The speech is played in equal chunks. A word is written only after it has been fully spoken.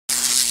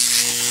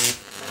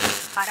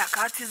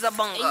Harakati za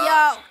Bongo.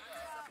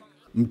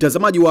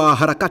 Mtazamaji wa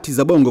harakati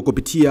za Bongo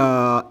kupitia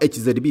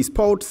HZB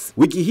Sports,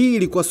 wiki hii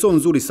ilikuwa so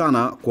nzuri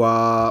sana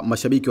kwa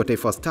mashabiki wa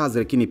Taifa Stars,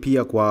 lakini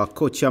pia kwa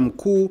kocha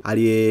mkuu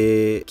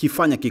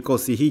aliyekifanya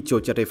kikosi hicho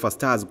cha Taifa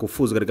Stars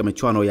kufuzu katika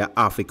michuano ya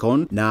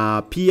AFCON,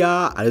 na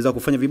pia aliweza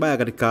kufanya vibaya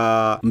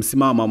katika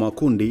msimamo wa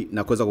makundi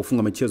na kuweza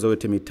kufunga michezo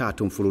yote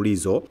mitatu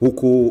mfululizo,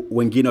 huku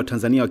wengine wa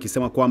Tanzania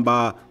wakisema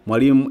kwamba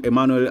mwalimu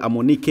Emmanuel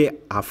Amunike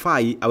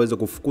hafai aweze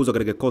kufukuzwa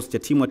katika kikosi cha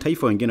timu ya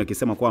taifa, wengine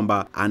wakisema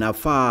kwamba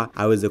anafaa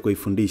aweze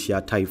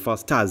kuifundisha Taifa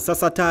Stars.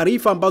 Sasa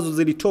taarifa ambazo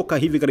zilitoka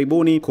hivi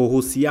karibuni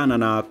kuhusiana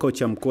na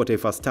kocha mkuu wa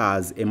Taifa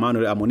Stars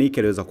Emmanuel Amunike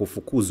aliweza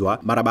kufukuzwa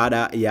mara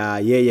baada ya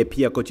yeye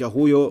pia kocha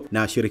huyo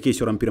na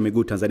shirikisho la mpira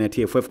miguu Tanzania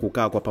TFF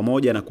kukaa kwa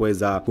pamoja na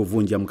kuweza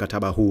kuvunja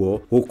mkataba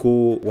huo,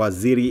 huku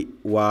waziri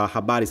wa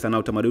habari, sanaa,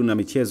 utamaduni na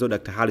michezo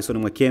Dr. Harrison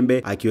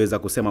Mwakembe akiweza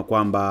kusema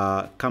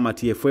kwamba kama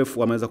TFF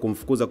wameweza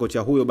kumfukuza kocha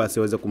huyo, basi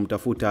waweze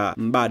kumtafuta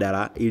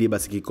mbadala ili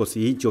basi kikosi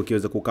hicho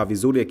kiweze kukaa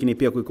vizuri. Lakini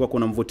pia kulikuwa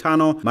kuna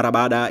mvutano mara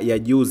baada ya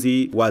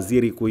juzi waziri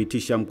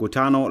kuitisha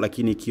mkutano,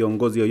 lakini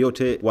kiongozi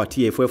yoyote wa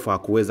TFF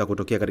hakuweza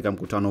kutokea katika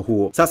mkutano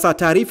huo. Sasa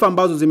taarifa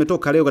ambazo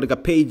zimetoka leo katika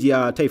page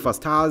ya Taifa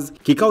Stars,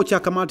 kikao cha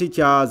kamati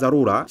cha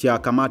dharura cha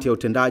kamati ya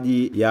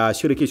utendaji ya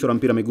shirikisho la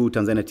mpira miguu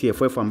Tanzania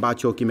TFF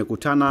ambacho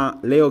kimekutana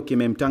leo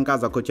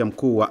kimemtangaza kocha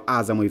mkuu wa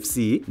Azam FC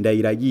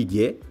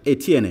Ndayiragije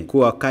Etienne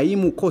kuwa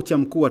kaimu kocha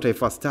mkuu wa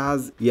Taifa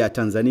Stars ya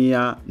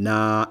Tanzania,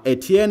 na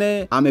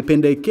Etienne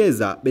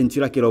amependekeza benchi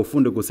lake la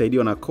ufundi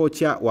kusaidiwa na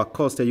kocha wa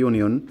Coastal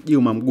Union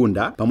Juma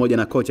Mgunda pamoja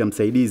na kocha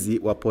msaidizi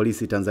wa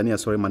polisi Tanzania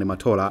Suleiman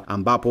Matola,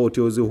 ambapo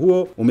uteuzi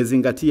huo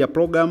umezingatia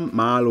program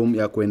maalum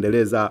ya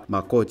kuendeleza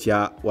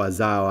makocha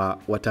wazawa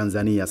wa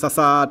Tanzania.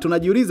 Sasa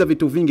tunajiuliza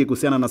vitu vingi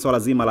kuhusiana na swala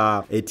zima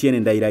la Etienne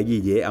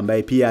Ndayiragije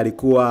ambaye pia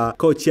alikuwa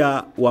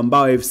kocha wa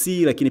Mbao FC,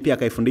 lakini pia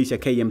akaifundisha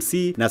KMC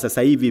na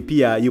sasa hivi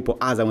pia yupo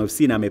Azam FC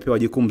na amepewa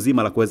jukumu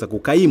zima la kuweza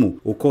kukaimu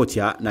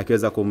ukocha na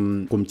akiweza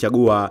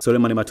kumchagua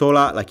Suleiman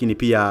Matola, lakini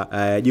pia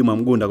Juma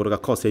Mgunda kutoka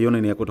Coastal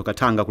Union kutoka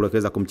Tanga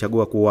kuweza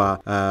kumchagua kuwa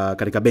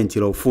katika benchi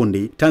la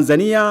ufundi.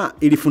 Tanzania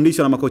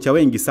ilifundishwa na makocha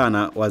wengi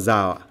sana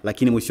wazawa,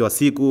 lakini mwisho wa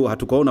siku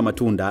hatukaona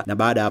matunda, na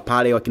baada ya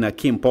pale wakina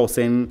Kim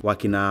Paulsen,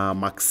 wakina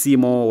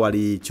Maximo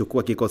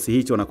walichukua kikosi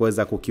hicho na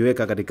kuweza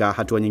kukiweka katika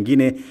hatua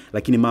nyingine,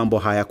 lakini mambo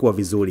hayakuwa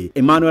vizuri.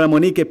 Emmanuel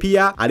Amunike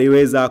pia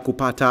aliweza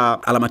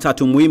kupata alama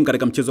 3 muhimu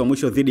katika mchezo wa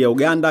mwisho dhidi ya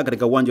Uganda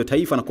katika uwanja wa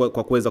Taifa na kwa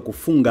kuweza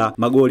kufunga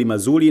magoli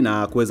mazuri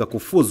na kuweza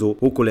kufuzu,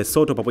 huku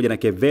Lesotho pamoja na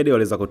Cape Verde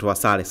waliweza kutoa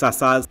sare.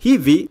 Sasa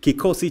hivi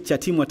kikosi cha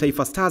timu ya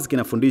Taifa Stars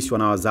kinafundishwa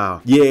na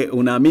wazawa. Je,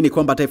 unaamini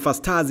kwamba Taifa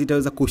Stars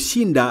itaweza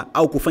kushinda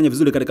au kufanya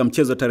vizuri katika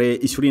mchezo tarehe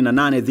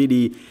 28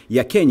 dhidi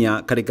ya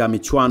Kenya katika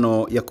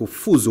michuano ya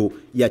kufuzu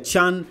ya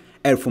CHAN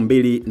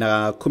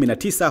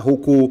 2019,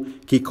 huku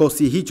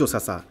kikosi hicho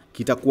sasa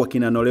kitakuwa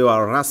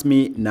kinanolewa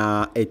rasmi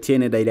na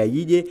Etienne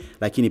Ndayiragije,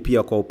 lakini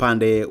pia kwa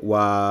upande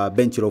wa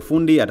benchi la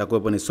ufundi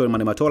atakuwepo ni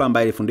Suleiman Matola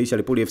ambaye alifundisha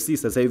Lipuli FC,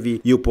 sasa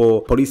hivi yupo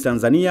Polisi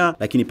Tanzania,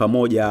 lakini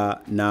pamoja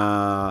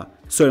na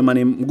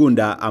Suleiman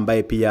Mgunda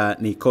ambaye pia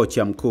ni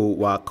kocha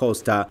mkuu wa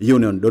Coastal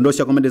Union.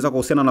 Dondosha komenti zako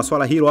kuhusiana na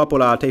swala hilo hapo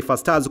la Taifa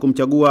Stars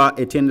kumchagua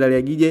Etienne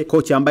Ndayiragije,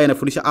 kocha ambaye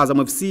anafundisha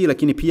Azam FC,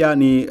 lakini pia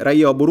ni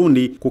raia wa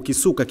Burundi,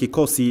 kukisuka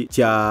kikosi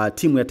cha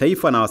timu ya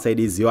taifa na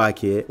wasaidizi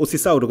wake.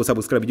 Usisahau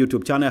kusubscribe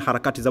YouTube channel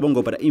Harakati za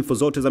Bongo para info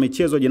zote za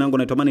michezo. Jina langu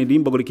naitwa Mani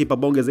Limbo, golikipa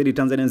bonge zaidi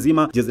Tanzania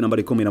nzima, jezi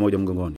nambari 11 mgongoni.